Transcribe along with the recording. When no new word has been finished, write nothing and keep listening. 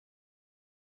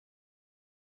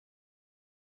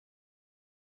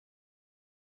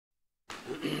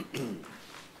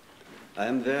I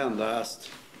am very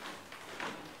embarrassed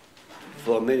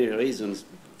for many reasons.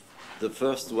 The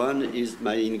first one is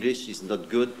my English is not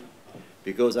good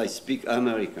because I speak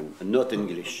American and not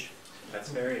English.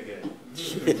 That's very good.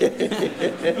 If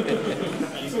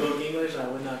you spoke English, I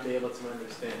would not be able to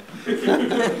understand.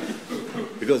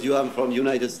 Because you are from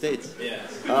United States?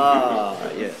 Yes. Ah,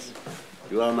 yes.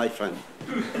 You are my friend.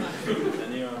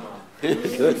 And you are mom.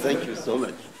 Good, thank you so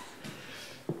much.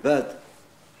 But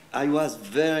I was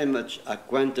very much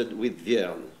acquainted with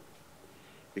Vierne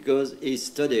because he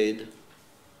studied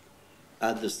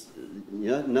at the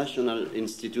National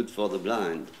Institute for the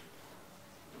Blind,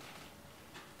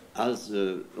 as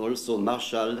also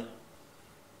Marshall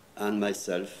and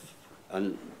myself,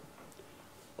 and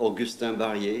Augustin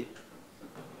Barrier,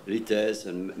 Littès,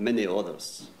 and many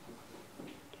others.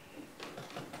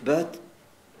 But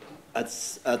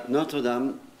at Notre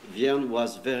Dame, Vierne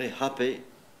was very happy,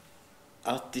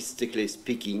 artistically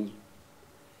speaking,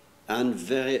 and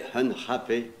very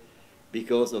unhappy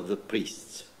because of the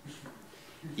priests.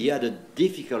 He had a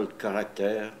difficult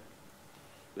character,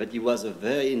 but he was a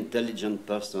very intelligent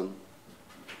person,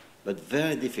 but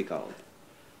very difficult.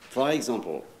 For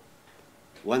example,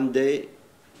 one day,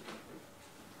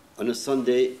 on a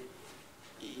Sunday,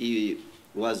 he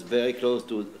was very close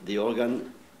to the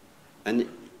organ, and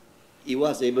he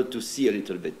was able to see a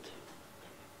little bit.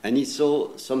 And he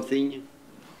saw something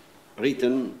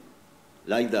written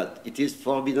like that: "It is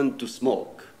forbidden to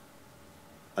smoke,"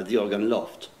 at the organ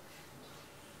loft.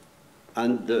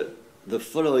 And the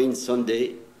following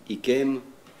Sunday, he came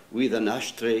with an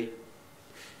ashtray,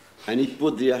 and he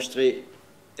put the ashtray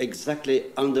exactly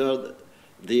under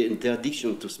the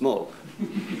interdiction to smoke.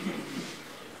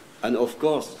 And of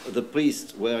course, the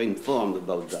priests were informed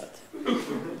about that,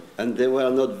 and they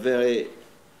were not very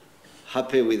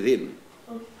happy with him.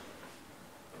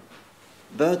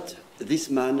 But this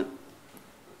man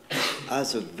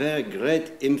has a very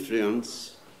great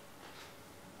influence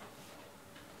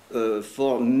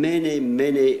for many,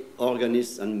 many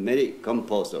organists and many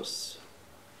composers.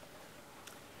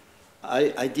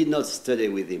 I did not study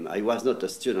with him. I was not a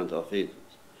student of him.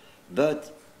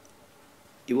 But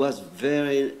he was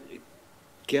very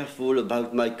careful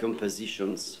about my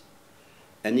compositions,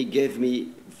 and he gave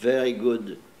me very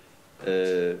good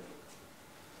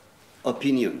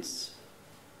opinions.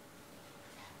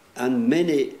 And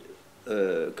many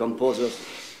composers,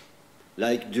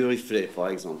 like Dupré, for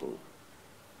example,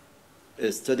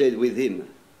 studied with him.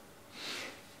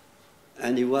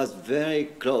 And he was very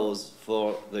close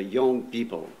for the young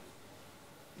people,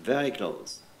 very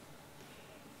close.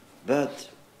 But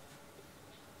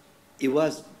he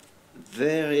has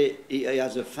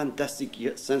a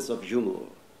fantastic sense of humor.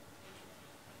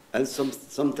 And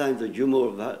sometimes the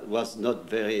humor was not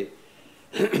very,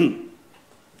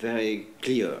 very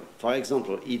clear. For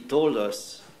example, he told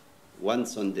us one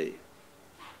Sunday,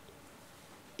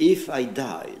 if I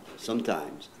died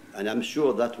sometimes, and I'm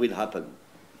sure that will happen,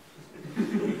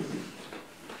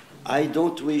 I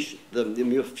don't wish the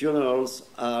funerals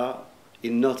are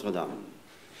in Notre Dame,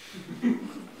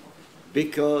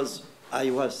 because I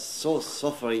was so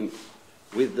suffering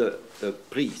with the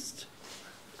priest.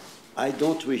 I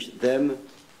don't wish them,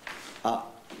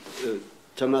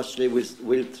 Thomas Lee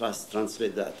will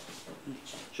translate that.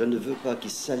 Je ne veux pas qu'ils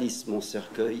salissent mon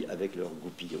cercueil avec leurs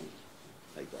goupillons.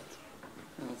 Like that.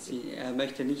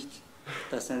 Möchte nicht,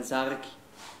 dass sein Sarg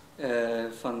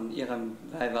von ihrem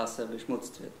Weihwasser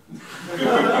beschmutzt wird.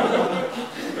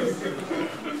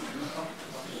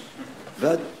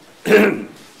 But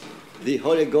the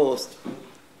Holy Ghost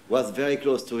was very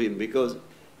close to him because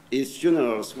his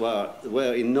funerals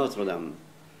were in Notre Dame.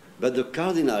 But the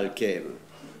cardinal came,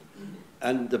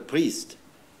 and the priest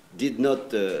did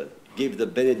not give the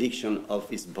benediction of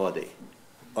his body,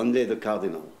 only the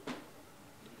cardinal.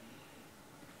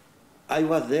 I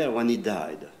was there when he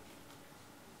died.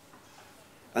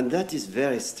 And that is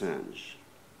very strange.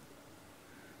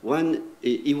 When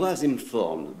he was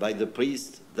informed by the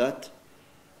priest that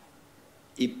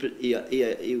he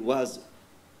was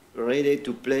ready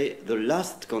to play the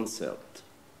last concert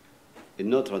in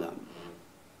Notre Dame.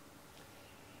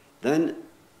 Then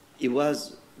he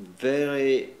was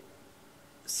very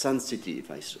sensitive,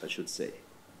 I should say.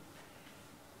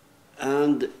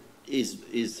 And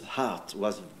his heart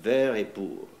was very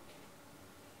poor.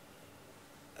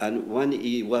 And when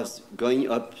he was going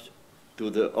up to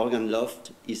the organ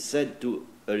loft, he said to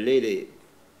a lady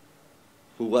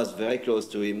who was very close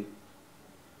to him,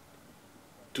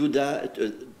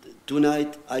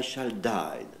 "Tonight I shall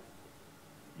die.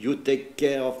 You take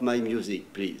care of my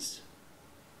music, please."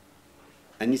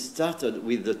 And he started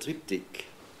with the triptych.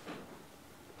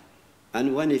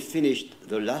 And when he finished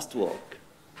the last work,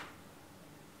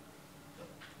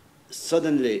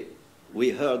 suddenly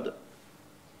we heard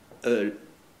a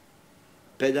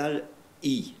pedal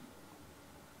E,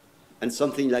 and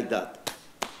something like that.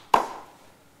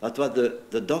 That was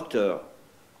the doctor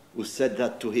who said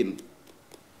that to him,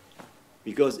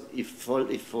 because he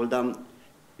fell down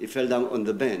on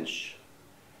the bench,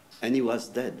 and he was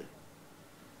dead.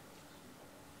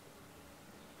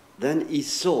 Then he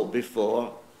saw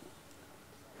before,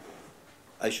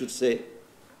 I should say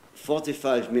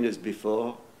 45 minutes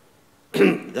before,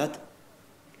 that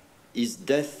his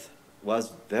death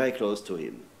was very close to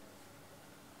him.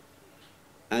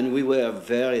 And we were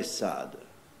very sad,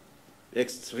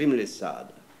 extremely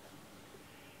sad,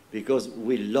 because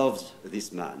we loved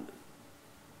this man.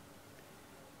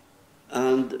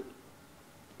 And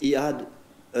he had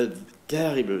a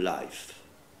terrible life.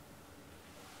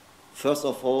 First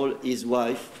of all, his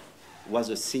wife was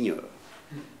a singer,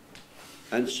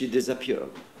 and she disappeared.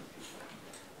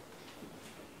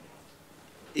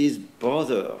 His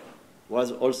brother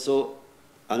was also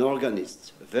an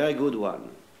organist, a very good one.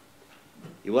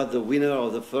 He was the winner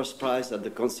of the first prize at the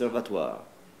Conservatoire.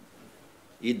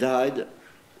 He died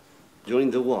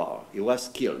during the war. He was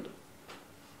killed.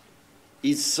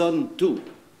 His son, too,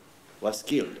 was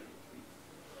killed.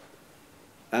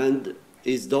 And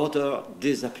his daughter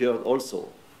disappeared also.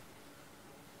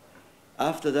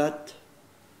 After that,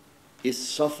 he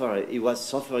was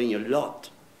suffering a lot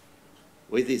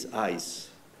with his eyes.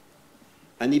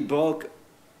 And he broke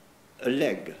a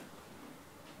leg,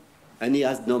 and he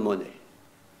has no money.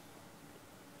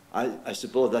 I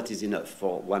suppose that is enough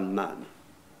for one man.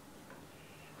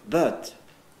 But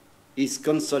his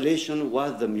consolation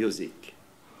was the music.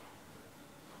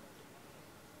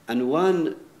 And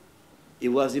when he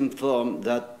was informed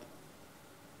that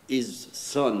his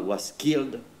son was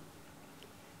killed,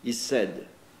 he said,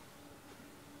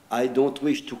 "I don't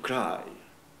wish to cry.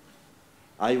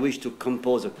 I wish to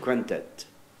compose a quintet."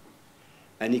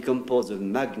 And he composed a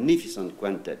magnificent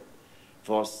quintet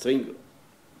for string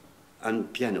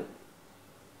and piano.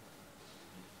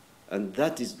 And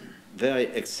that is very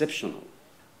exceptional.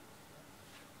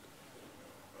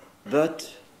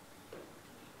 But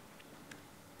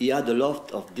he had a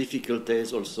lot of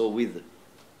difficulties also with,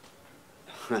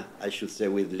 I should say,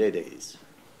 with ladies.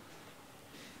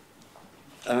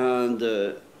 And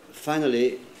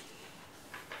finally,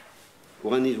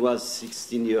 when he was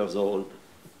 60 years old,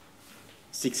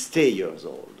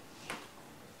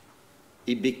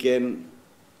 he became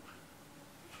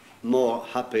more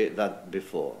happy than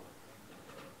before.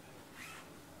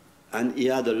 And he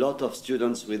had a lot of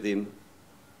students with him.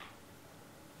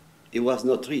 He was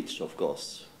not rich, of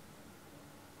course,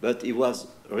 but he was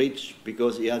rich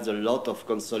because he had a lot of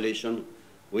consolation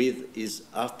with his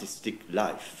artistic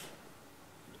life.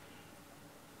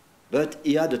 But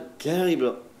he had a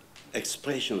terrible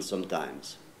expression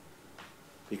sometimes,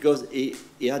 because he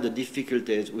had a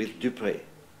difficulties with Dupré.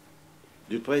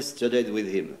 Dupré studied with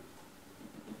him,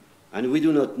 and we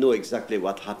do not know exactly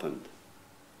what happened.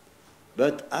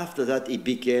 But after that, he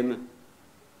became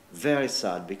very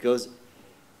sad, because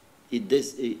he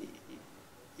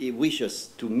wishes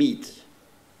to meet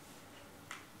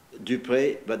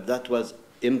Dupré, but that was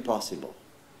impossible.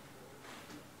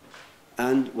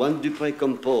 And when Dupré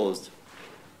composed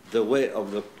the way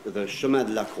of the Chemin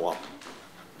de la Croix,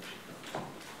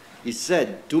 he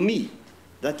said to me,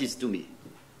 that is to me,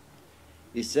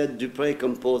 he said Dupré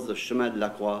composed the Chemin de la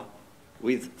Croix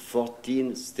with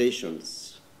 14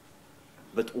 stations,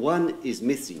 but one is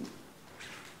missing.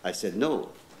 I said, no,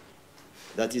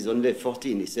 that is only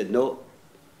 14. He said, no,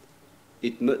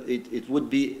 it would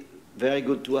be very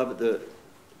good to have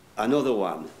another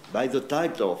one by the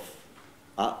title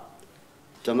of,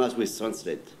 Thomas will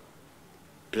translate,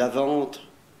 Plaventre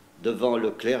devant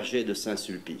le clergé de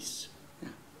Saint-Sulpice.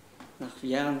 Nach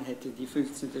Vierne hätte die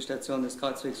 15. Station des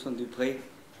Kreuzwegs von Dupré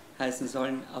heißen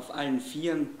sollen, auf allen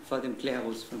Vieren vor dem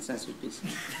Klerus von Saint-Sulpice.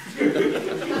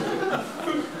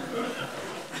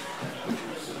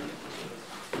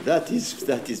 That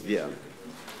is Vierne.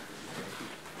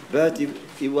 But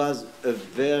he was a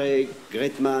very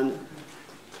great man,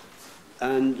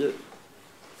 and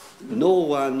no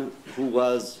one who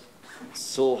was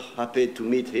so happy to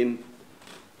meet him,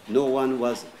 no one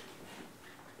was,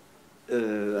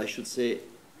 I should say,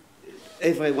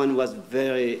 everyone was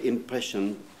very impressed,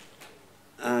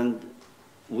 and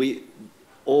we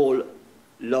all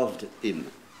loved him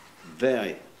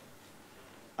very.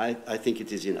 I think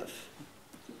it is enough.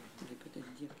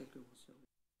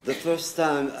 The first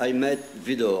time I met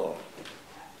Widor,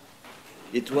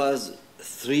 it was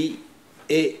 3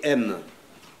 a.m.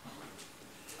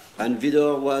 and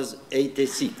Widor was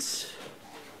 86.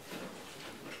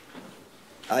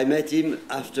 I met him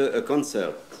after a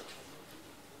concert,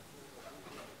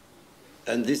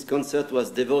 and this concert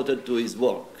was devoted to his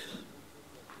work.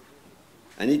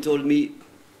 And he told me,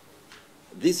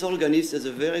 this organist is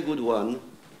a very good one.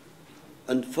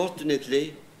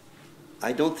 Unfortunately,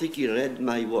 I don't think he read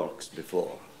my works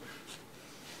before.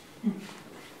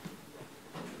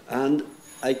 And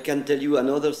I can tell you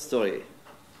another story.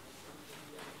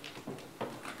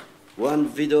 When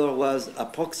Widor was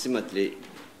approximately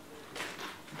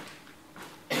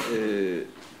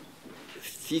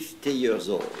 50 years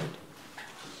old,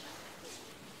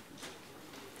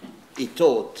 he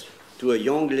taught to a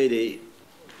young lady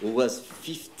who was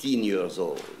 15 years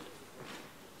old.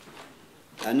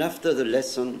 And after the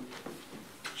lesson,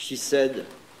 she said,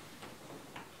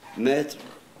 "Maître,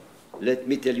 let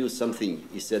me tell you something."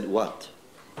 He said, "What?"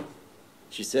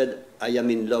 She said, "I am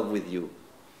in love with you."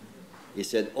 He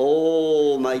said,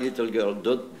 "Oh, my little girl,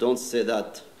 don't say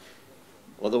that.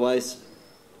 Otherwise,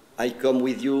 I come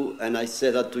with you and I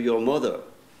say that to your mother.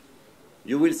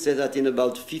 You will say that in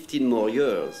about 15 more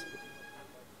years."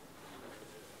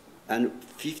 And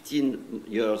 15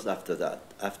 years after that,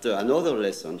 after another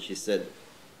lesson, she said,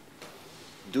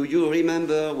 "Do you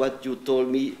remember what you told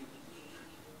me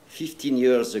 15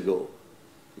 years ago?"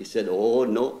 He said, "Oh,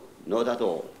 no, not at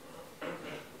all."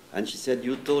 And she said,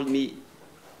 "You told me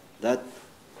that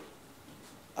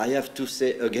I have to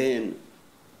say again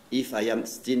if I am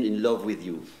still in love with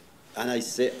you." And I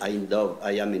say, I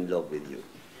am in love with you."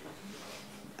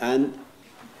 And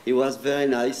he was very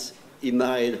nice. He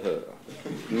married her.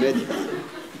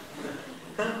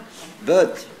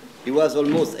 But he was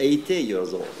almost 80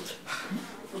 years old.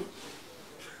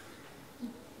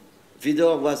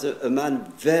 Widor was a man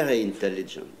very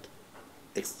intelligent,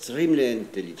 extremely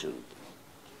intelligent.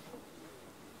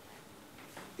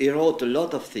 He wrote a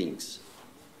lot of things.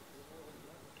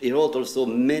 He wrote also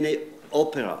many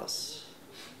operas.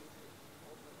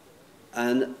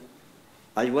 And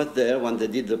I was there when they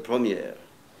did the premiere.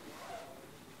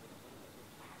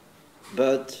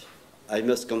 But I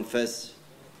must confess,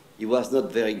 he was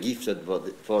not very gifted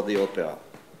for the opera.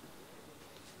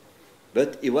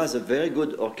 But he was a very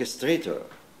good orchestrator.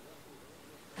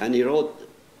 And he wrote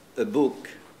a book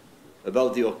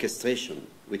about the orchestration,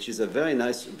 which is a very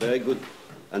nice, very good,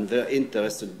 and very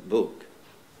interesting book.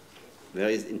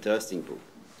 Very interesting book.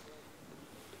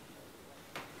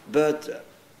 But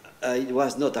I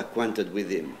was not acquainted with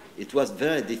him. It was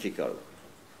very difficult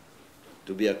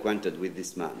to be acquainted with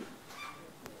this man.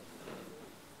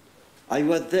 I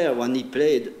was there when he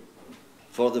played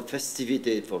for the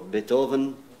festivity for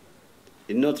Beethoven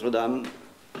in Notre Dame,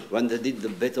 when they did the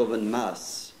Beethoven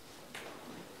Mass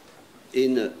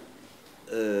in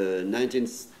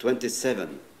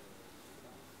 1927.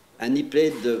 And he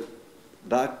played the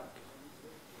Bach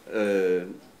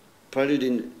prelude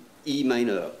in E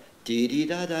minor.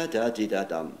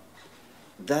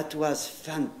 That was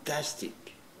fantastic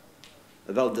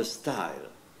about the style.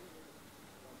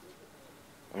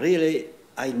 Really,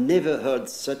 I never heard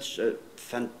such a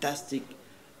fantastic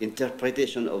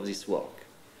interpretation of this work.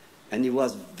 And he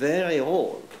was very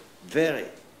old,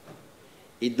 very.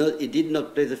 He did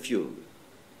not play the fugue.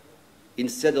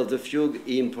 Instead of the fugue,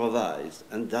 he improvised,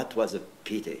 and that was a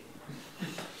pity.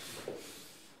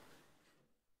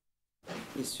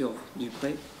 Et sur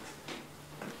Dupré,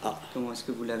 comment est-ce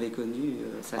que vous l'avez connu,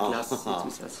 sa classe et tout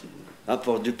ça, si vous...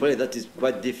 For Dupré, that is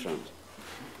quite different.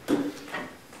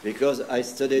 Because I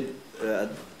studied at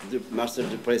Marcel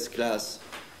Dupré's class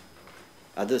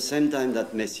at the same time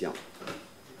that Messiaen.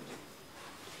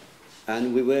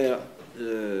 And we were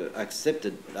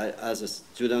accepted as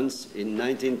students in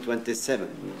 1927.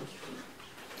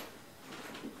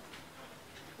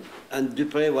 And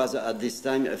Dupré was at this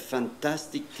time a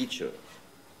fantastic teacher.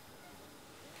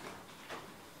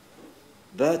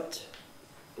 But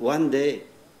one day,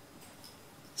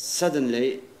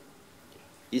 suddenly,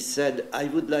 he said, "I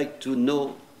would like to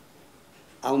know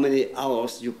how many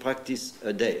hours you practice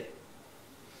a day."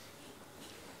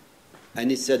 And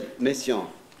he said, "Messiaen,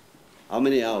 how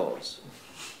many hours?"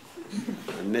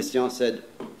 And Messiaen said,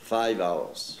 5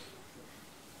 hours.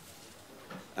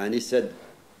 And he said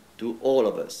to all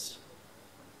of us,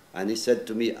 and he said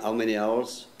to me, "How many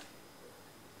hours?"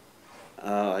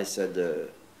 I said,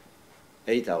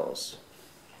 8 hours.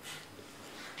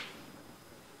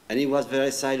 And he was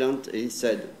very silent. He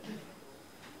said,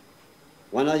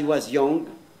 "When I was young,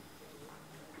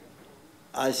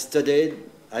 I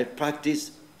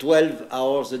practiced 12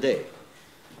 hours a day."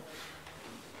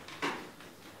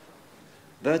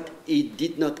 But he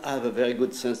did not have a very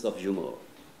good sense of humor.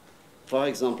 For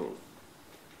example,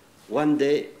 one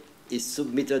day he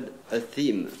submitted a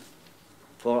theme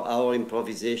for our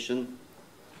improvisation.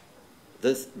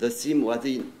 The theme was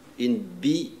in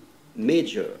B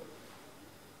major,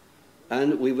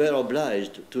 and we were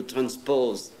obliged to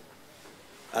transpose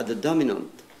at the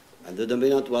dominant, and the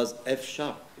dominant was F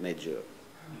sharp major.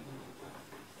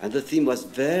 And the theme was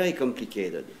very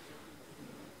complicated.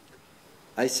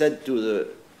 I said to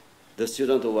the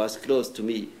student who was close to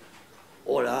me,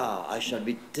 "Oh la, I shall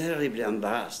be terribly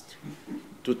embarrassed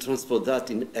to transpose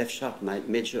that in F sharp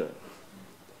major."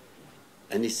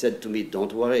 And he said to me,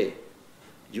 "Don't worry,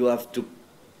 you have to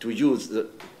use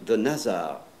the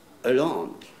Nazar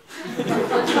alone."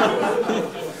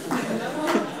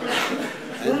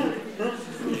 And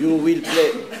you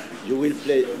will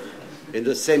play in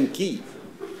the same key,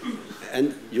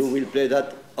 and you will play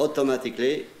that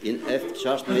automatically in F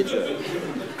sharp major.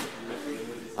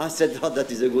 I said, "Oh,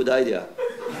 that is a good idea."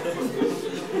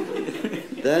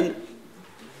 Then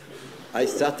I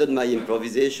started my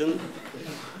improvisation.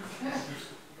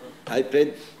 I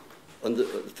played on the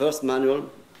first manual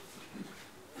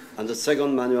and the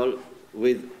second manual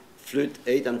with flute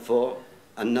 8 and 4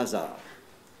 and Nazar.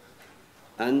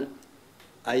 And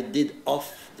I did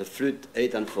off the flute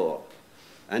 8 and 4.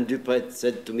 And Dupré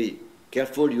said to me,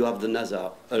 "Careful, you have the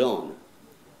Nazar alone."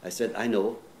 I said, "I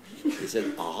know." He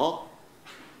said, "Aha."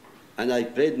 And I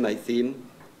played my theme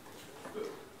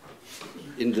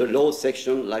in the low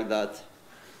section like that.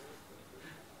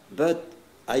 But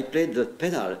I played the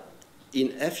pedal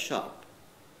in F sharp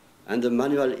and the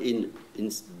manual in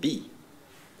B.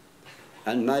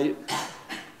 And my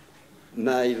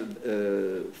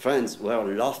friends were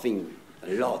laughing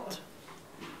a lot,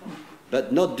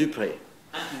 but not Dupré.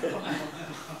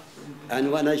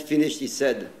 And when I finished, he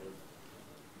said,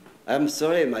 "I'm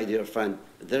sorry, my dear friend,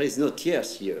 there is no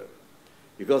tears here,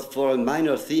 because for a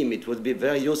minor theme, it would be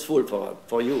very useful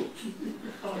for you."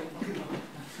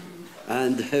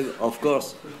 And of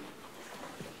course,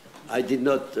 I did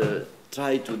not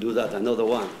try to do that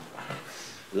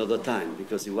another time,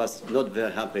 because he was not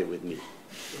very happy with me.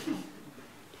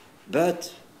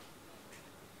 But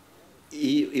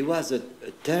he was a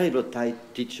terrible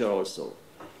teacher also,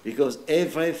 because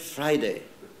every Friday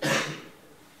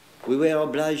we were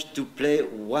obliged to play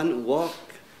one work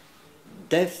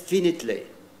definitely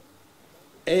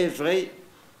every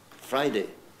Friday.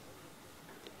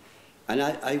 And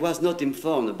I was not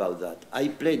informed about that. I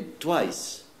played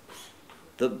twice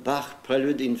the Bach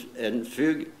Prelude and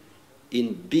Fugue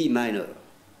in B minor.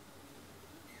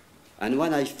 And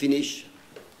when I finished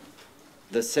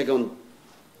the second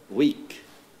week,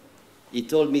 he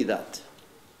told me that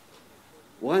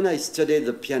when I studied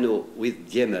the piano with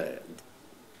Vierne,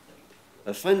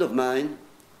 a friend of mine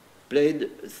played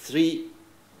 3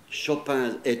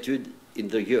 Chopin etudes in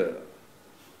the year.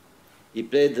 He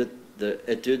played the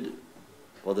etude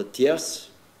for the tierce,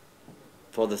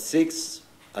 for the sixth,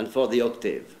 and for the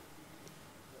octave.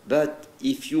 But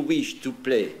if you wish to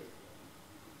play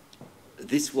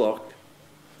this work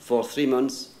for 3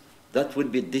 months, that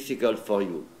would be difficult for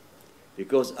you,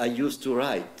 because I used to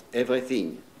write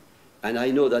everything, and I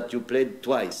know that you played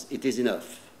twice. It is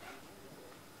enough.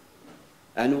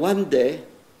 And one day,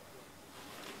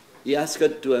 he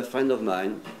asked to a friend of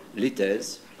mine,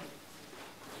 Lites,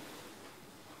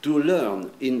 to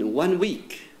learn in 1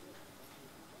 week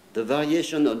the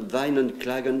variation of Wein und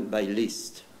Klagen by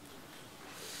Liszt.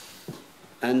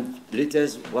 And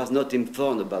Lites was not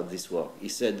informed about this work. He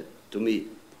said to me,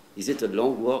 "Is it a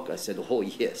long work?" I said, "Oh,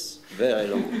 yes, very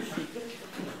long."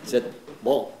 He said,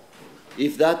 "Well,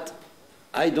 if that,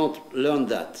 I don't learn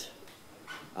that."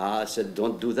 I said,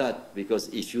 "Don't do that, because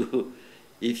if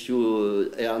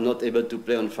you are not able to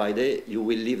play on Friday, you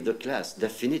will leave the class,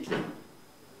 definitely."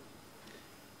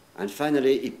 And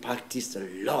finally, he practiced a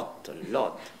lot,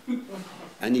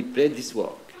 and he played this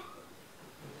work.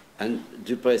 And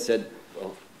Dupré said,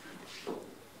 "Oh,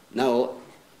 now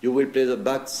you will play the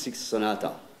Bach 6th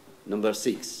Sonata, number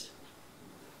 6.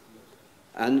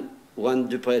 And when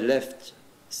Dupré left,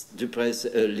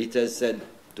 Lites said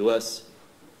to us,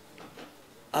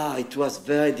 "It was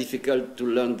very difficult to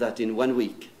learn that in 1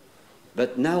 week.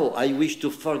 But now I wish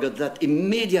to forget that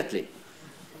immediately."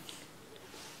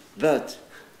 But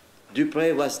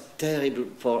Dupré was terrible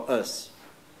for us,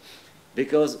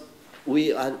 because we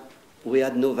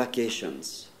had no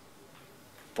vacations.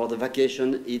 For the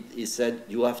vacation, he said,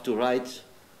 "You have to write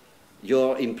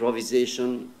your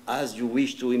improvisation as you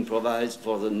wish to improvise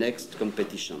for the next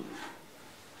competition."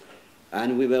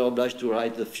 And we were obliged to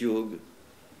write the fugue,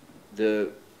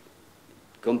 the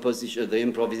composition, the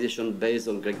improvisation based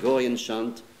on Gregorian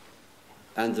chant,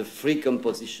 and the free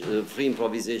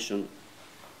improvisation.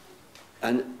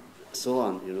 And so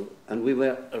on, you know, and we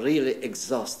were really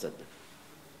exhausted.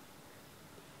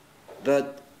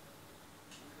 But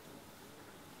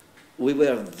we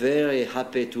were very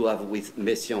happy to have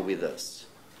Messiaen with us.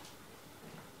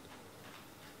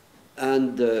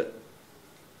 And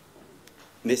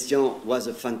Messiaen was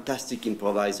a fantastic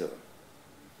improviser.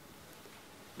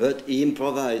 But he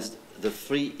improvised the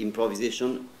free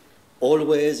improvisation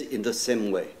always in the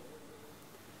same way.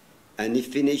 And he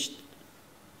finished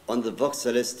on the Vox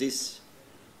Celestis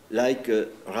like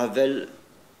Ravel,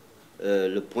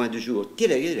 Le Point du Jour.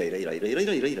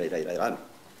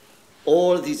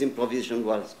 All these improvisation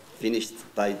was finished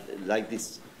by like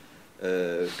this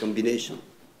combination.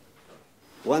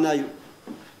 When I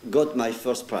got my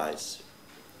first prize,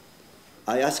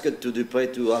 I asked to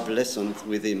Dupré to have lessons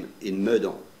with him in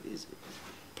Meudon,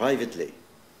 privately.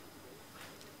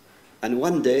 And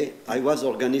one day, I was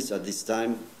organist at this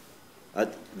time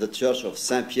at the church of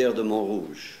Saint-Pierre de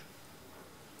Montrouge.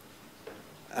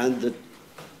 And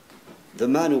the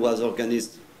man who was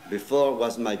organist before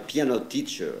was my piano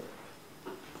teacher,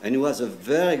 and he was a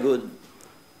very good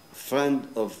friend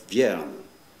of Vierne.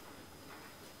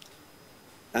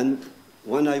 And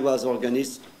when I was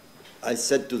organist, I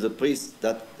said to the priest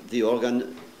that the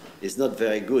organ is not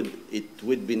very good. It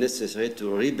would be necessary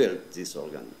to rebuild this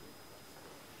organ.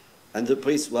 And the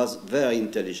priest was very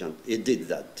intelligent. He did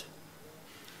that.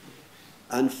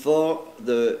 And for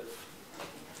the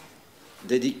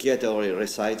dedicatory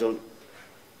recital,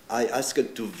 I asked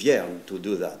to Vierne to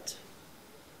do that.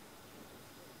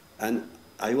 And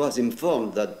I was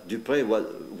informed that Dupré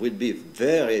would be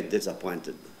very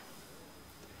disappointed.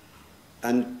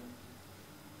 And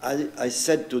I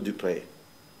said to Dupré,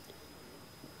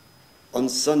 on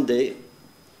Sunday,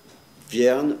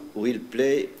 Vierne will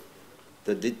play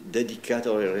the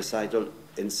dedicatory recital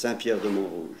in Saint-Pierre de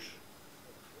Montrouge.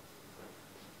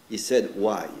 He said,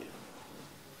 why?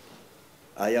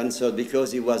 I answered,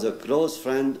 because he was a close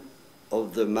friend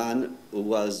of the man who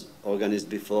was organist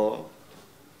before,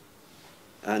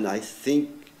 and I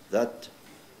think that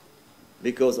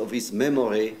because of his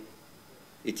memory,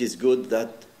 it is good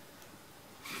that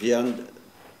Vierne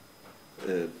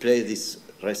play this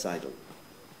recital.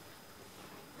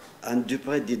 And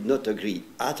Dupré did not agree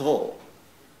at all.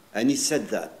 And he said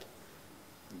that,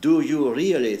 do you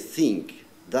really think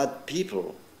that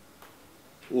people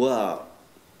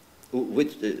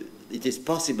it is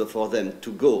possible for them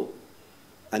to go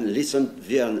and listen to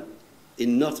Vierne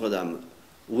in Notre Dame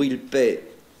will pay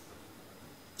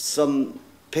some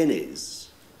pennies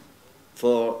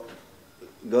for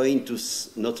going to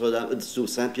Notre Dame, to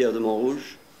Saint-Pierre de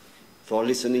Montrouge, for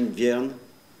listening Vierne?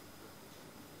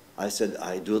 I said,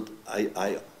 I do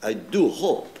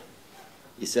hope.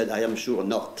 He said, I am sure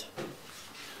not.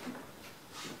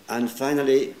 And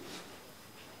finally,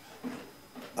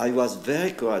 I was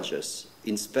very courageous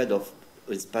in spite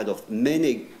of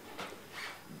many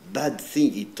bad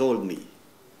things he told me.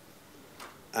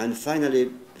 And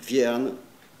finally, Vierne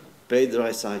played the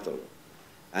recital.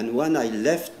 And when I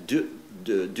left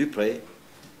Dupré,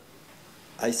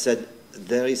 I said,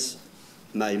 there is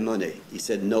my money. He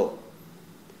said, no.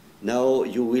 Now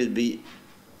you will be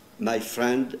my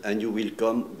friend and you will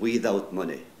come without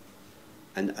money.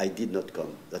 And I did not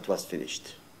come. That was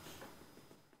finished.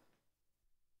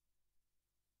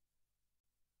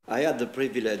 I had the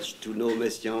privilege to know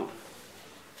Messiaen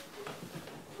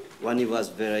when he was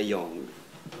very young.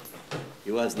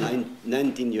 He was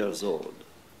 19 years old.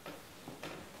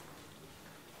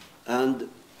 And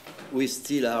we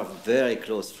still are very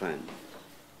close friends.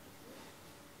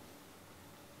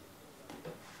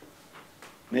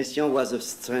 Messiaen was a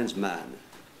strange man,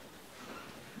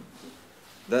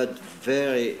 but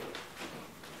very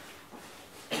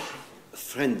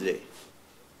friendly.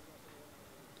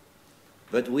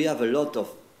 But we have a lot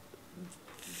of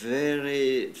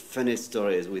very funny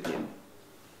stories with him.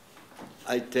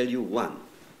 I tell you one.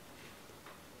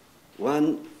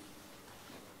 One,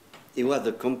 he was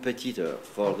the competitor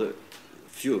for the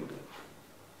fugue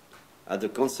at the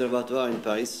Conservatoire in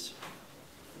Paris.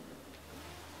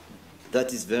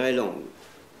 That is very long,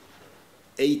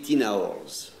 18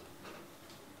 hours.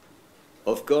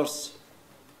 Of course,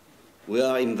 we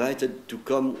are invited to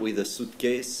come with a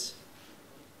suitcase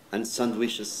and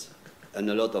sandwiches and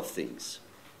a lot of things.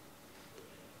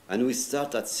 And we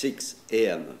start at 6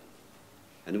 a.m.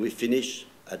 and we finish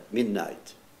at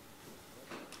midnight.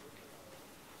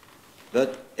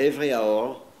 But every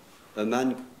hour, a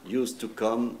man used to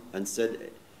come and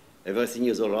said, everything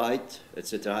is all right,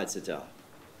 etc., etc.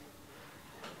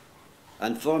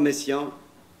 And for Messiaen,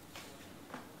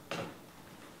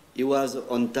 he was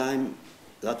on time.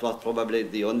 That was probably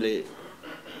the only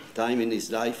time in his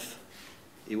life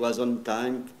He was on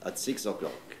time at 6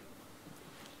 o'clock.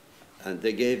 And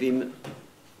they gave him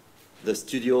the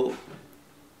studio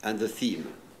and the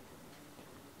theme.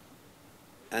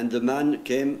 And the man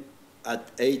came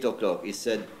at 8 o'clock. He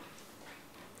said,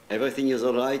 "Everything is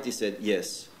all right?" He said,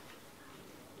 "Yes."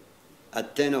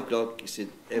 At 10 o'clock, he said,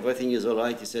 "Everything is all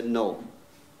right?" He said, "No."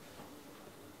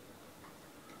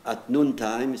 At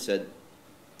noontime, he said,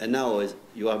 "And now,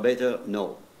 you are better?"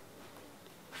 "No."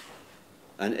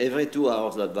 And every 2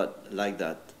 hours like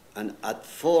that. And at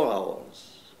 4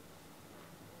 hours,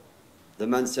 the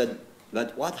man said,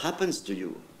 "But what happens to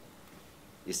you?"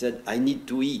 He said, "I need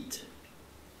to eat."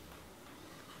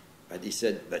 And he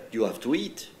said, "But you have to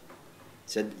eat."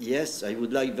 He said, "Yes, I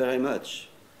would like very much."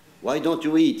 "Why don't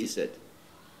you eat?" he said.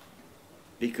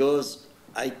 "Because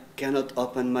I cannot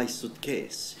open my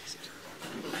suitcase," he said.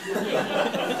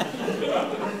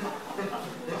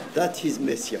 That is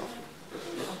Messiaen.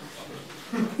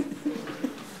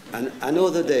 And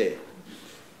another day,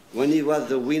 when he was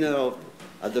the winner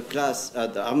at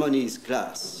the harmonies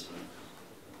class,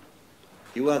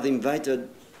 he was invited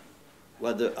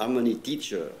with the harmony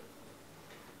teacher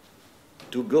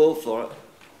to go for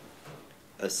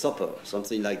a supper,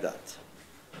 something like that.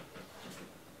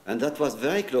 And that was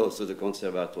very close to the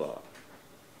conservatoire.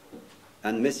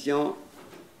 And Messiaen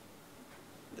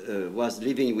was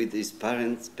living with his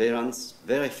parents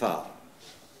very far.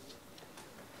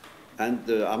 And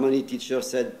the harmony teacher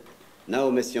said, "Now,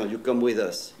 Messiaen, you come with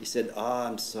us." He said,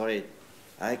 "I'm sorry,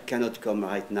 I cannot come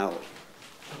right now."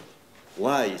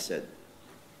 "Why?" he said.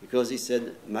 Because he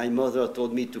said, "My mother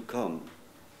told me to come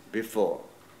before."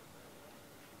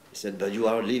 He said, "But you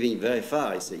are living very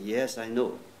far." He said, "Yes, I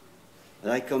know.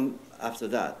 And I come after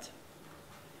that."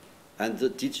 And the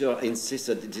teacher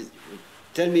insisted,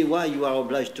 "Tell me why you are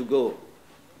obliged to go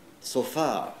so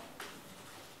far."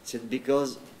 He said,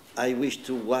 "Because I wish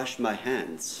to wash my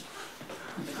hands."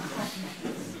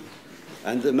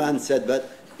 And the man said, "But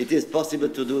it is possible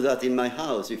to do that in my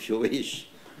house if you wish."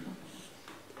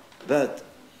 But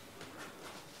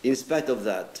in spite of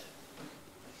that,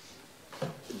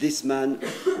 this man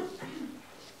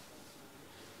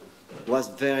was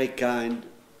very kind,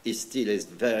 he still is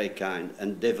very kind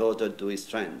and devoted to his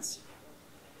friends.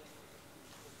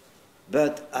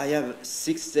 But I have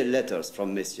 60 letters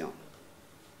from Messiaen.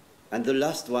 And the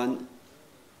last one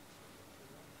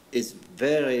is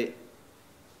very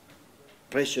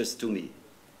precious to me,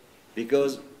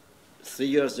 because 3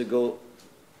 years ago,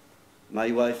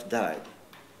 my wife died.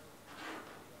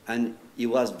 And he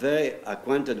was very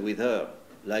acquainted with her,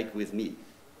 like with me.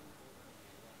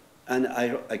 And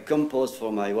I composed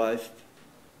for my wife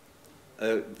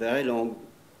a very long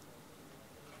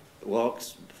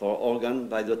works for organ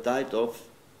by the title of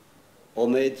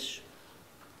Homage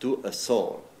to a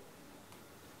Soul.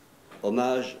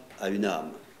 Hommage à une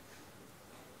âme.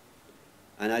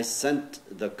 And I sent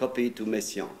the copy to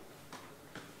Messiaen.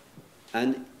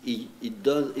 And he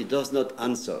does not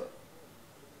answer.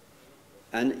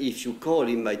 And if you call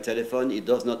him by telephone, he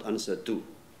does not answer too.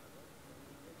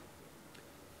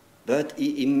 But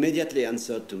he immediately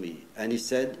answered to me, and he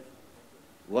said,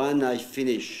 "When I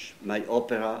finish my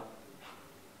opera,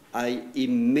 I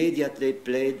immediately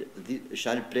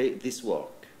shall play this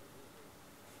work."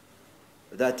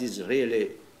 That is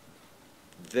really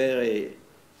very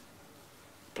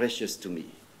precious to me.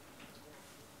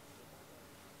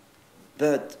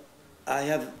 But I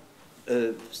have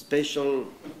a special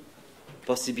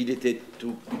possibility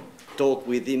to talk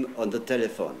with him on the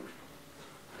telephone.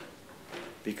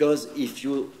 Because if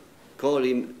you call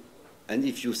him and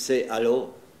if you say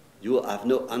hello, you have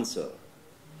no answer.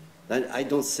 Then I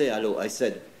don't say hello. I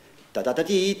said,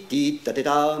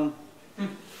 ta-ta-ta-ti-ti-ta-ta-ta.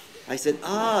 I said,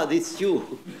 "Ah, that's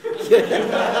you."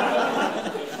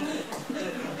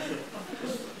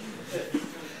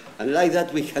 And like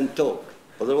that we can talk.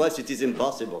 Otherwise it is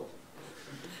impossible.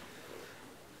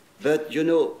 But you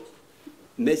know,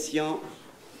 Messiaen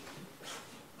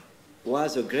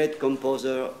was a great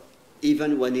composer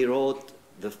even when he wrote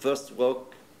the first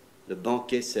work, the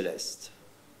Banquet Céleste.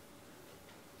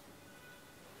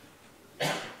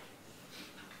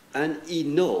 And he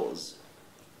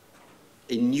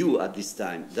knew at this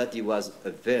time that he was a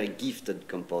very gifted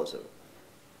composer.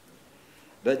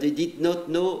 But he did not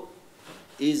know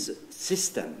his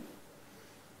system.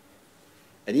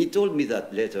 And he told me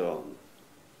that later on.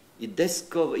 He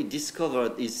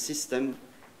discovered his system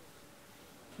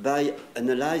by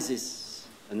analyzing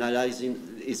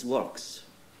his works.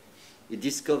 He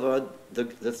discovered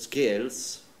the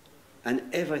scales and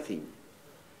everything.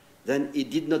 Then he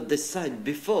did not decide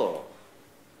before.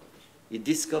 He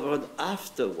discovered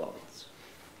afterwards.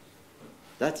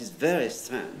 That is very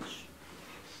strange.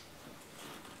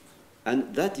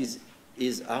 And that is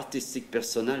his artistic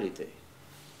personality.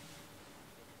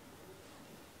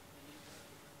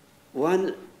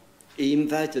 He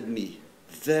invited me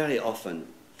very often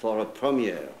for a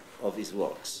premiere of his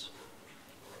works.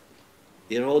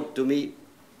 He wrote to me,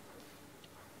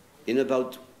 in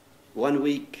about 1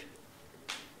 week,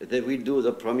 they will do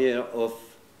the premiere of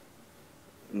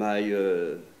my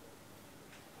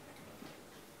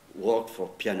work for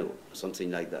piano, something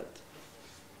like that.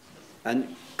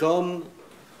 And come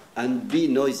and be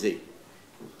noisy.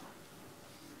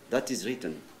 That is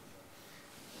written.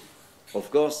 Of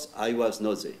course, I was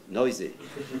noisy.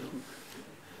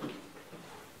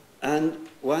 And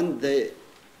when they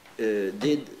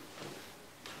did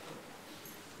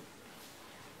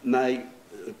my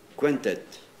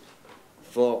quintet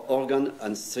for organ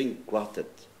and string quartet,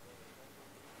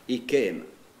 he came.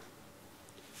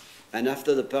 And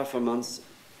after the performance,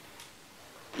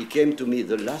 he came to me,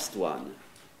 the last one,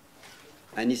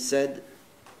 and he said,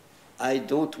 I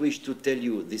don't wish to tell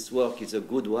you this work is a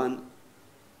good one.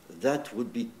 That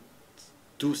would be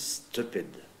too stupid.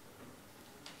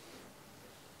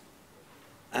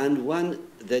 And one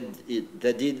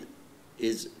that did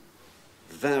is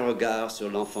 20 regards sur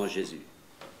l'enfant Jésus.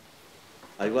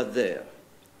 I was there,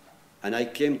 and I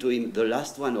came to him, the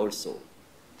last one also.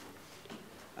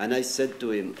 And I said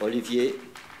to him, Olivier,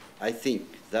 I think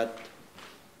that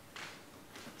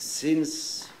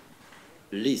since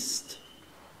Liszt,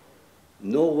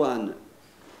 no one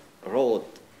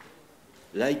wrote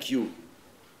like you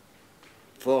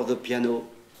for the piano,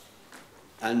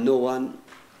 and no one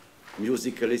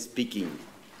musically speaking.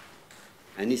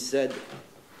 And he said,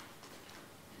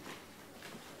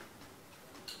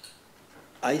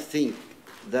 I think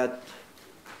that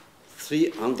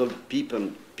 300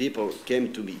 people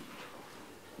came to me.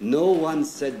 No one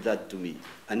said that to me,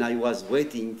 and I was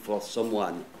waiting for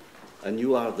someone, and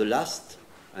you are the last,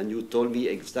 and you told me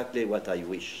exactly what I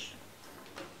wish.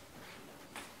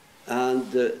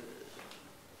 And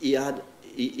he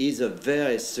is a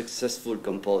very successful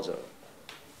composer.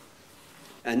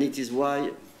 And it is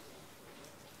why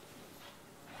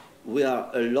we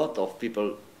are a lot of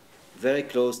people very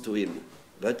close to him.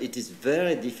 But it is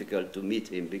very difficult to meet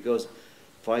him because,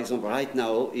 for example, right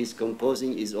now he's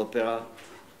composing his opera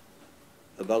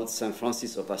about St.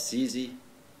 Francis of Assisi,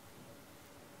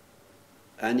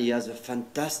 and he has a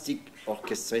fantastic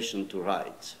orchestration to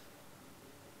write.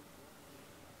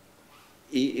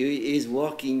 He is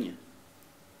working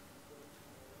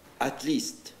at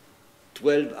least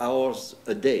 12 hours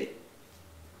a day,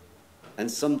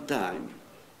 and sometime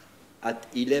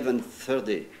at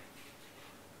 11:30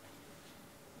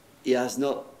 he has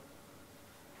no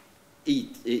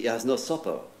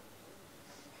supper,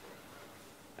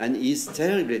 and he is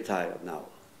terribly tired now,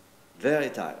 very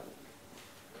tired.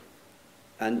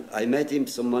 And I met him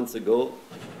some months ago.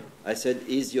 I said,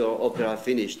 is your opera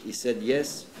finished? He said,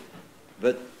 yes,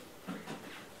 but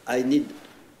I need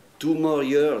 2 more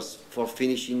years for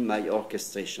finishing my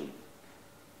orchestration.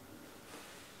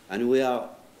 And we are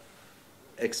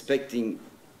expecting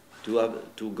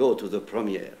to go to the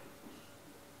premiere.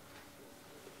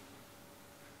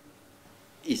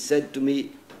 He said to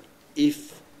me,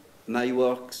 if my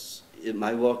work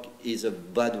is a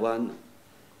bad one,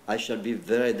 I shall be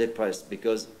very depressed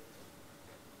because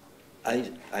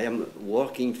I am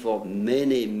working for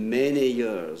many, many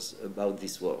years about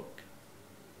this work.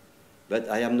 But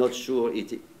I am not sure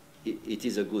it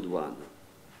is a good one.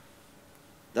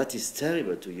 That is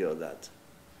terrible to hear that.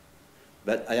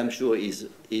 But I am sure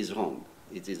he's wrong.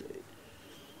 It is.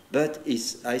 But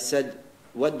I said,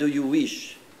 what do you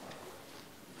wish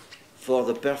for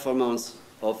the performance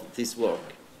of this work?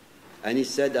 And he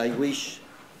said, I wish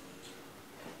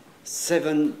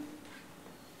 7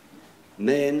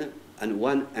 men and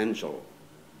 1 angel.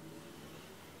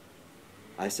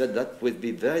 I said, that would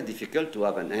be very difficult to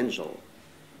have an angel.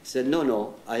 He said,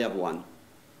 no, I have 1.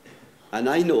 And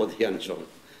I know the angel.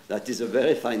 That is a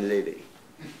very fine lady.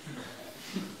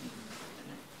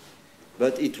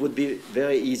 But it would be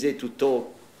very easy to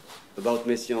talk about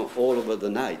Messiaen all over the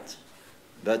night.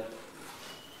 But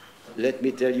let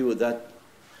me tell you that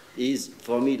he is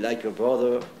for me like a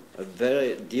brother, a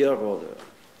very dear brother,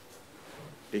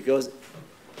 because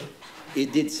he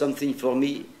did something for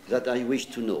me that I wish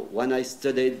to know. When I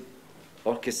studied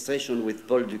orchestration with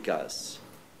Paul Ducasse,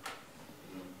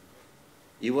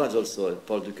 he was also a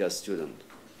Paul Ducasse student,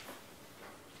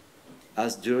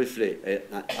 as Dupré,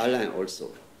 Alain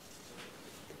also.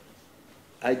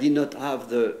 I did not have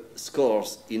the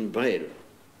scores in Braille,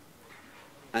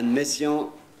 and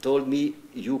Messiaen told me,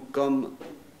 you come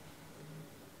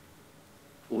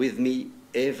with me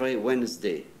every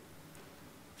Wednesday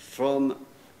from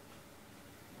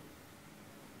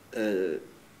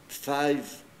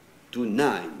 5 to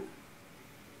 9,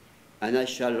 and I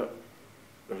shall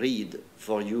read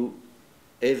for you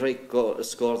every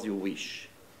score you wish.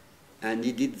 And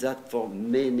he did that for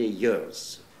many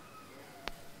years.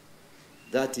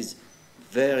 That is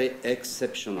very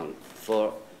exceptional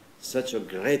for such a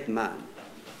great man.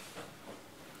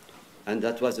 And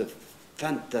that was a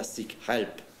fantastic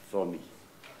help for me.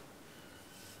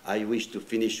 I wish to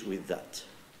finish with that.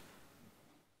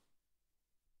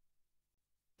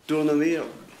 Tournemire,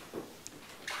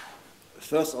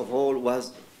 first of all,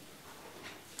 was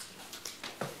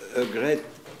a great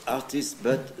artist,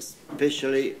 but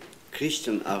especially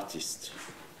Christian artist.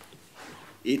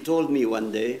 He told me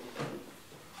one day,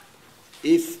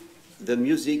 if the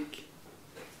music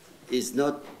is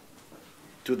not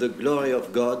to the glory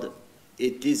of God,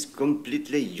 it is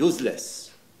completely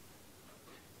useless.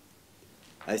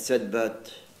 I said,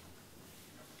 but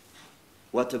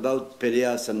what about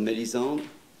Péléas and Mélisande,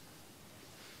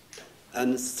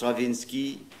 and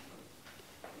Stravinsky,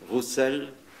 Roussel?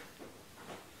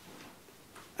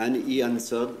 And he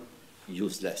answered,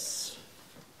 useless.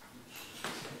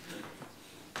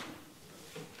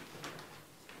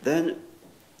 Then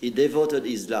he devoted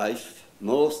his life,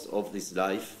 most of his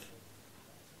life,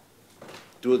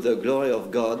 to the glory of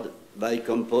God by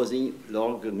composing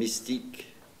l'orgue mystique,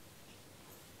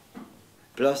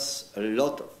 plus a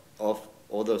lot of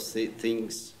other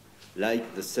things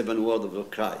like the 7 words of the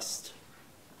Christ.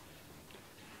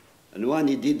 And when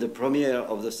he did the premiere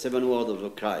of the 7 words of the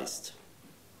Christ,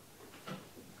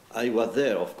 I was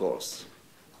there, of course,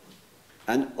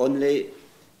 and only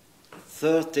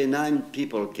 39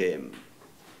 people came.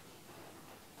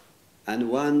 And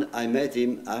when I met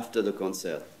him after the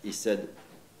concert, he said,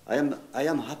 I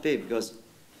am happy because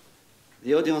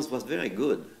the audience was very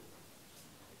good.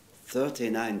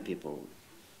 39 people.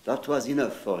 That was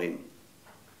enough for him.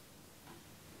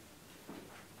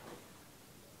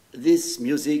 This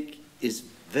music is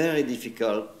very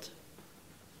difficult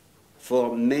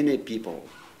for many people,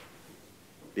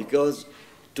 because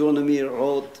Tournemire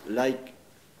wrote like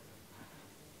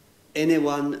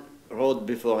anyone wrote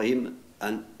before him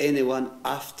and anyone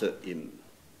after him.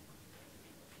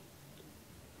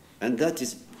 And that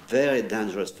is very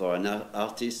dangerous for an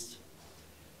artist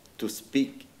to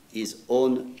speak his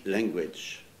own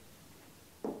language.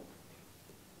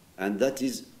 And that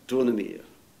is Tournemire.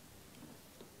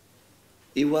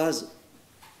 He was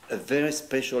a very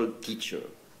special teacher.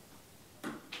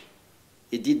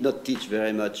 He did not teach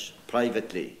very much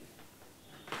privately.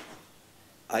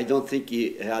 I don't think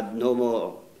he had no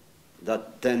more than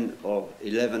 10 or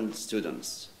 11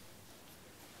 students.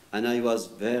 And I was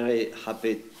very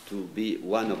happy to be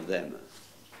one of them.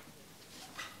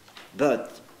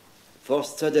 But for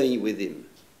studying with him,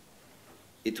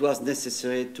 it was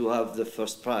necessary to have the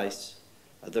first prize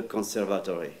at the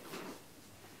conservatory,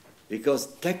 because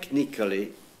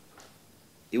technically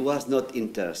he was not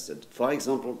interested. For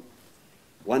example,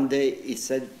 one day he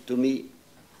said to me,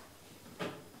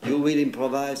 you will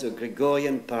improvise a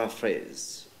Gregorian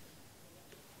paraphrase.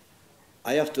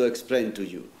 I have to explain to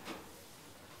you.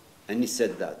 And he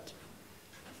said that,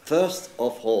 first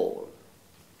of all,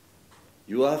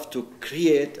 you have to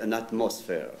create an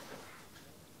atmosphere.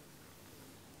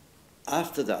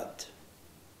 After that,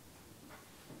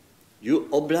 you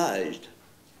obliged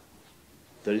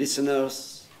the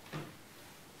listeners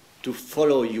to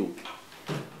follow you.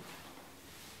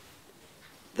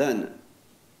 Then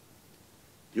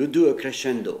you do a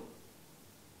crescendo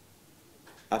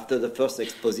after the first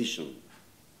exposition,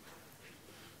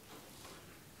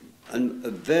 and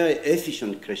a very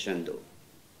efficient crescendo.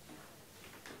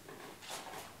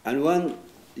 And when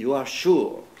you are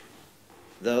sure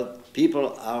that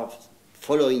people are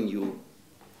following you,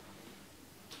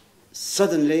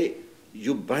 suddenly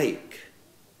you break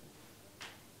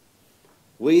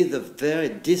with a very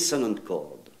dissonant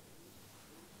chord.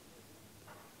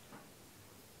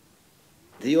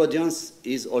 The audience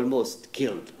is almost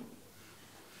killed.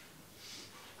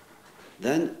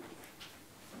 Then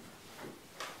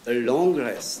a long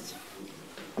rest,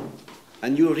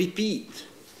 and you repeat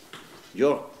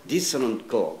your dissonant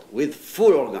chord with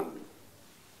full organ.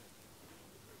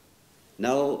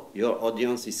 Now your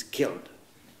audience is killed.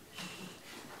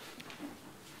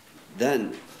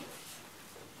 Then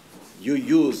you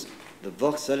use the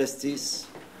Vox Celestis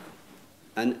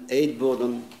and Eid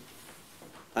Bourdon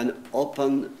and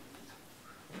open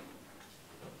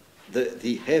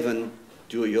the heaven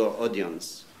to your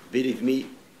audience. Believe me,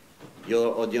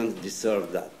 your audience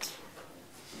deserves that.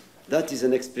 That is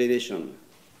an explanation.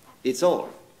 It's all.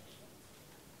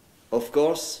 Of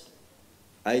course,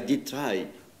 I did try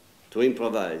to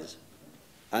improvise.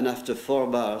 And after 4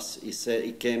 bars,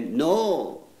 he came,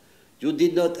 no, you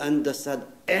did not understand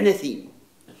anything.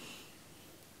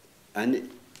 And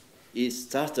he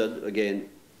started again,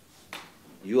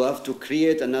 you have to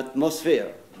create an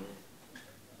atmosphere.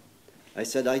 I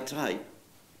said, I try.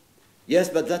 Yes,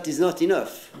 but that is not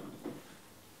enough.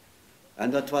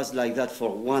 And that was like that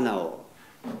for 1 hour.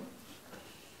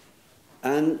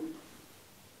 And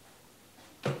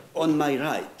on my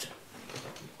right,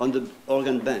 on the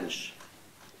organ bench,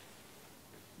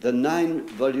 the 9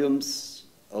 volumes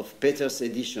of Peter's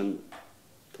edition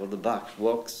for the Bach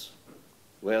works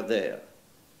were there.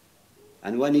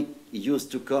 And when he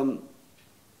used to come,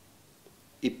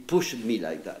 he pushed me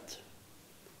like that.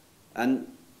 And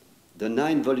the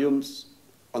 9 volumes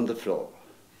on the floor.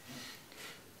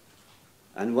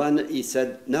 And when he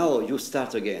said, now you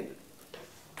start again,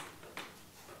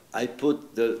 I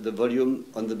put the volume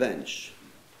on the bench.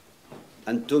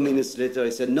 And 2 minutes later,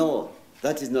 he said, no,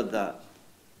 that is not that.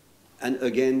 And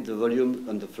again, the volume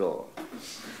on the floor.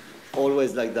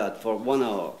 Always like that for 1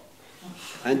 hour.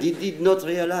 And he did not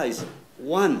realize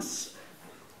once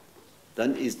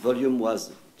that his volume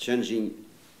was changing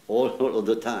all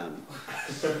the time.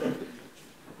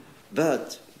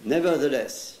 But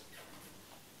nevertheless,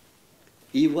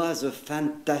 he was a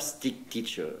fantastic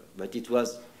teacher, but it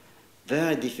was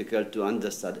very difficult to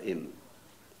understand him.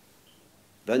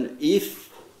 But if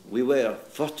we were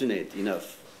fortunate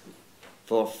enough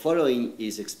for following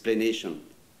his explanation,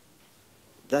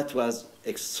 that was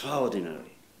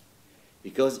extraordinary,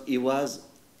 because he was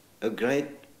a great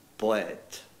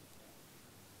poet.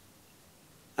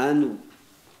 And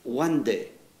one day,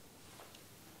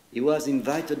 he was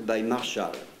invited by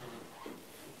Marshall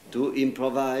to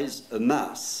improvise a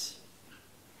mass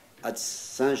at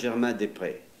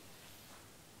Saint-Germain-des-Prés.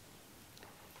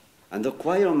 And the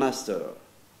choir master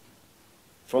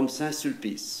from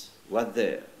Saint-Sulpice was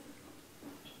there.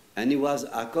 And he was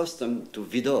accustomed to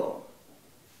Widor.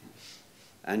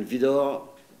 And Widor,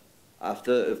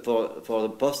 for the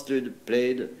postlude,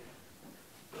 played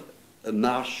a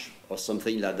march or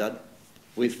something like that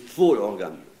with full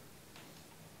organ.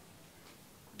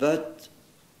 But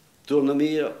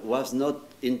Tournemire was not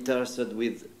interested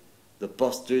with the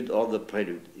postlude or the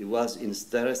prelude. He was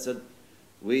interested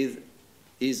with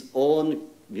his own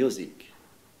music.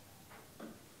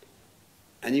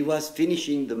 And he was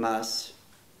finishing the Mass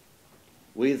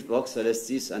with Vox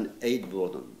Celestis and 8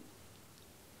 Bourdon.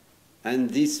 And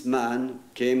this man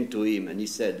came to him and he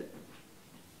said,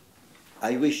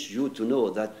 I wish you to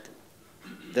know that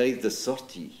there is the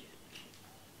sortie.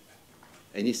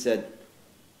 And he said,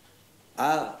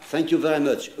 ah, thank you very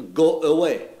much, go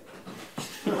away.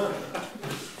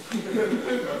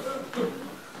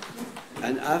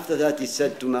 And after that he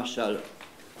said to Marshall,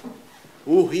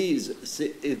 who is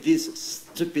this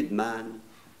stupid man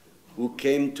who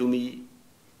came to me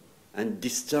and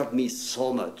disturbed me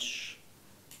so much?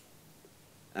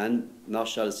 And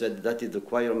Marshall said, that is the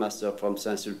choir master from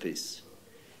Saint-Sulpice.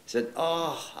 He said,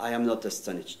 oh, I am not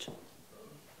astonished.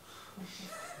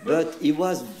 But he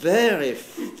was very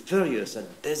furious and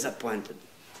disappointed.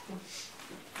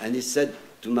 And he said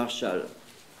to Marshall,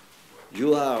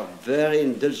 you are very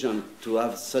indulgent to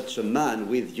have such a man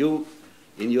with you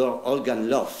in your organ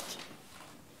loft.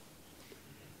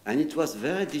 And it was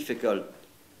very difficult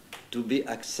to be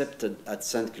accepted at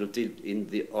Sainte-Clotilde in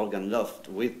the organ loft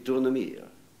with Tournemire.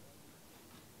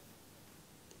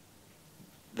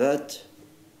 But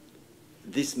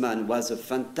this man was a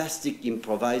fantastic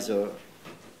improviser,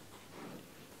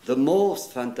 the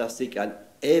most fantastic I'd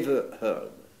ever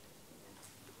heard,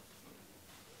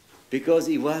 because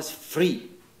he was free.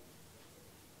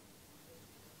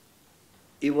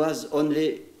 He was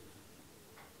only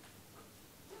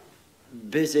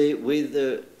busy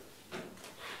with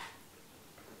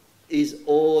his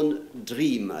own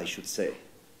dream, I should say.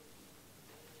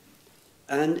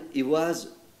 And he was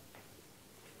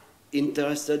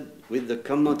interested with the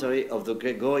commentary of the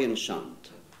Gregorian chant.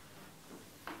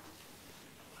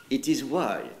 It is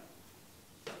why,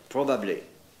 probably,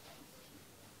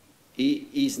 he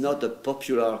is not a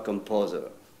popular composer,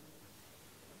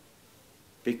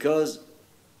 because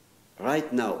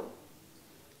right now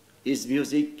his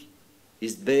music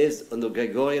is based on the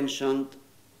Gregorian chant,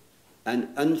 and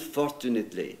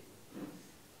unfortunately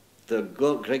the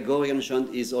Gregorian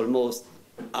chant is almost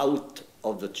out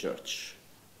of the church.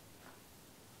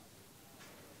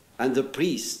 And the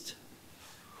priests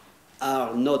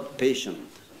are not patient.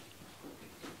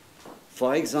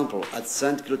 For example, at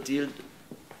Sainte-Clotilde,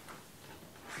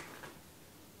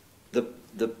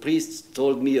 the priests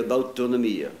told me about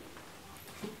Tournemire.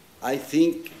 I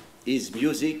think his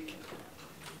music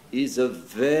is a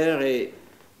very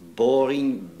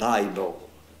boring Bible.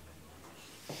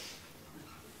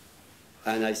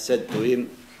 And I said to him,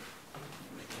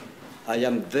 I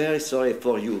am very sorry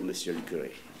for you, Monsieur le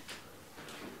Curé.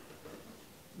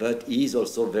 But he is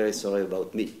also very sorry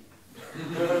about me.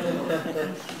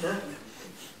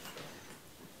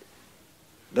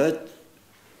 But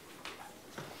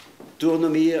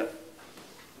Tournemire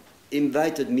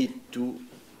invited me to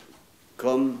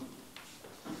come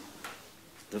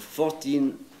the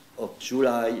 14th of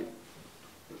July,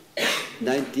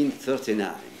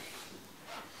 1939.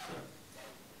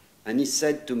 And he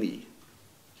said to me,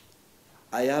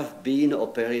 I have been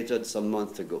operated some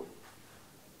months ago.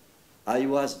 I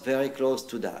was very close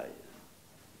to die.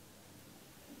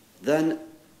 Then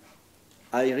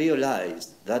I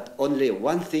realized that only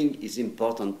one thing is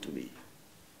important to me.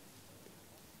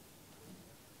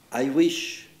 I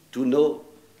wish to know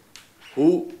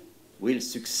who will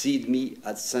succeed me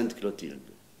at Sainte-Clotilde.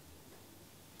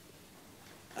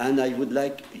 And I would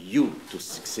like you to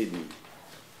succeed me.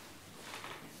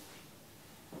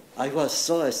 I was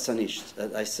so astonished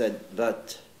that I said,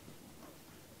 but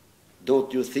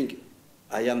don't you think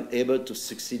I am able to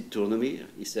succeed Tournemire?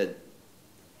 He said,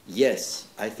 yes,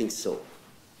 I think so.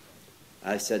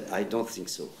 I said, I don't think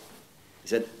so. He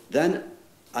said, then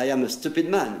I am a stupid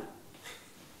man.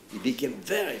 He became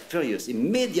very furious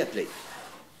immediately.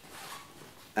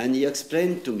 And he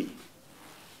explained to me,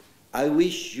 I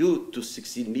wish you to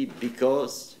succeed me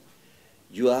because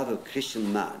you are a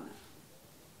Christian man.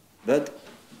 But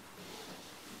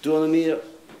Tournemire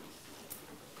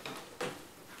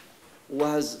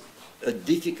was a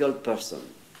difficult person.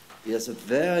 He has a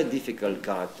very difficult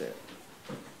character.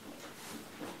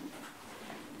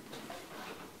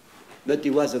 But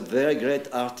he was a very great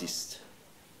artist.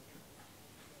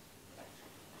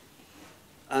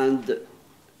 And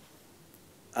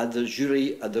at the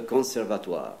jury at the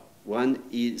conservatoire, when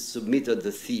he submitted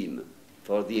the theme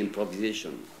for the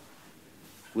improvisation,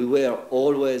 we were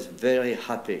always very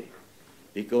happy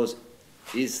because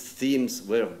his themes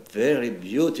were very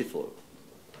beautiful.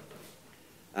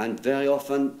 And very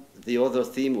often the other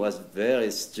theme was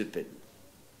very stupid.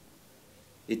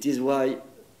 It is why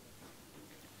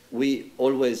we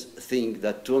always think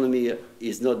that Tournemire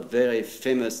is not very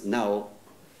famous now,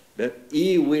 but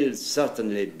he will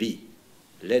certainly be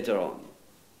later on.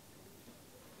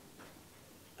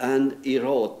 And he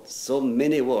wrote so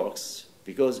many works,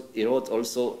 because he wrote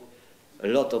also a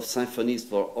lot of symphonies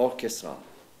for orchestra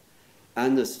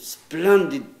and a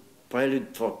splendid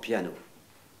prelude for piano.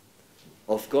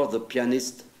 Of course, the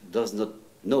pianist does not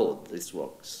know these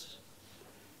works,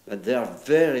 but they are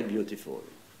very beautiful.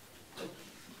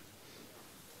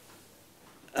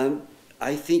 And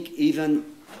I think even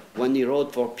when he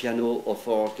wrote for piano or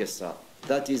for orchestra,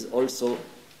 that is also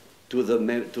to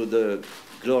the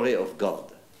glory of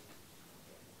God.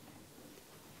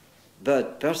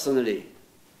 But personally,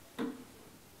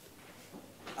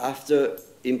 after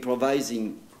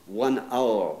improvising 1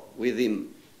 hour with him,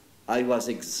 I was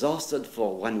exhausted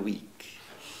for 1 week.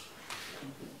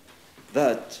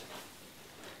 But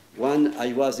when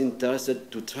I was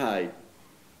interested to try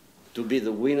to be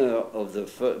the winner of the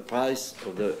prize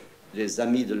of Les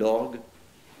Amis de l'Orgue,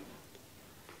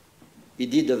 he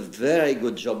did a very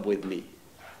good job with me.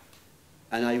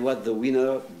 And I was the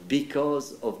winner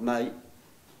because of my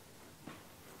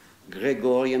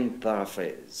Gregorian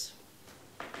paraphrase.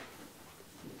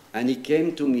 And he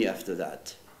came to me after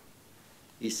that.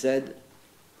 He said,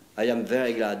 I am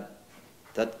very glad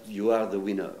that you are the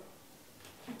winner.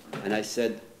 And I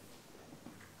said,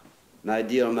 my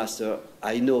dear master,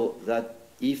 I know that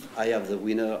if I have the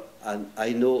winner, and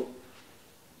I know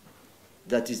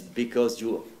that is because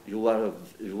you were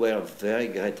a very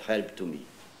great help to me.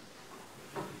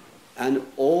 And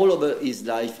all over his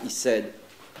life, he said,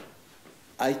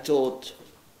 I taught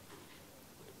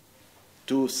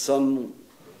to some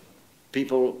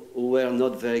people who were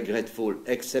not very grateful,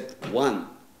 except one.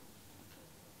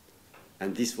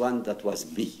 And this one, that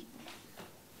was me.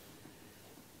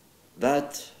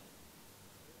 But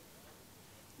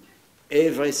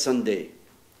every Sunday,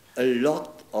 a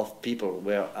lot of people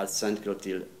were at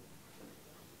Sainte-Clotilde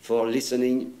for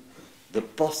listening the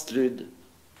postlude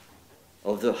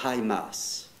of the High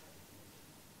Mass.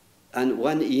 And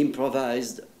when he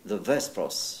improvised the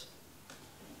Vespers,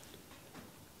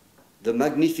 the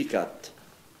Magnificat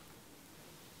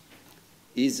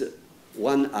is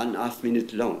 1.5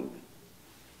 minutes long.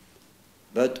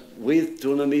 But with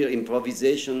Tournemire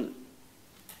improvisation,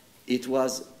 it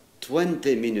was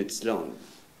 20 minutes long.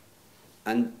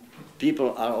 And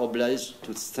people are obliged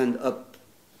to stand up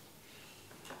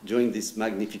during this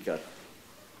Magnificat.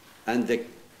 And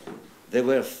they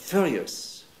were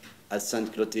furious at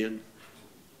Sainte Clotilde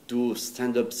to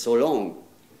stand up so long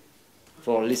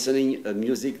for listening to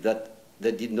music that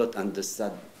they did not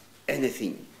understand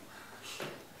anything.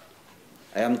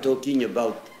 I am talking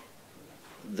about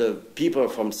the people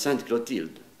from Sainte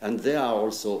Clotilde, and they are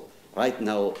also right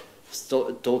now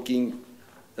talking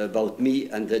about me,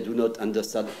 and they do not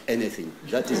understand anything.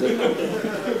 That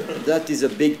is a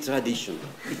big tradition.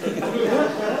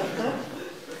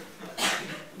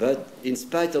 But in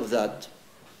spite of that,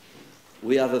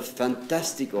 we have a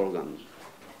fantastic organ,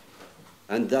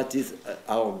 and that is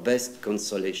our best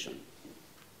consolation.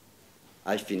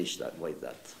 I finished that with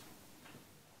that.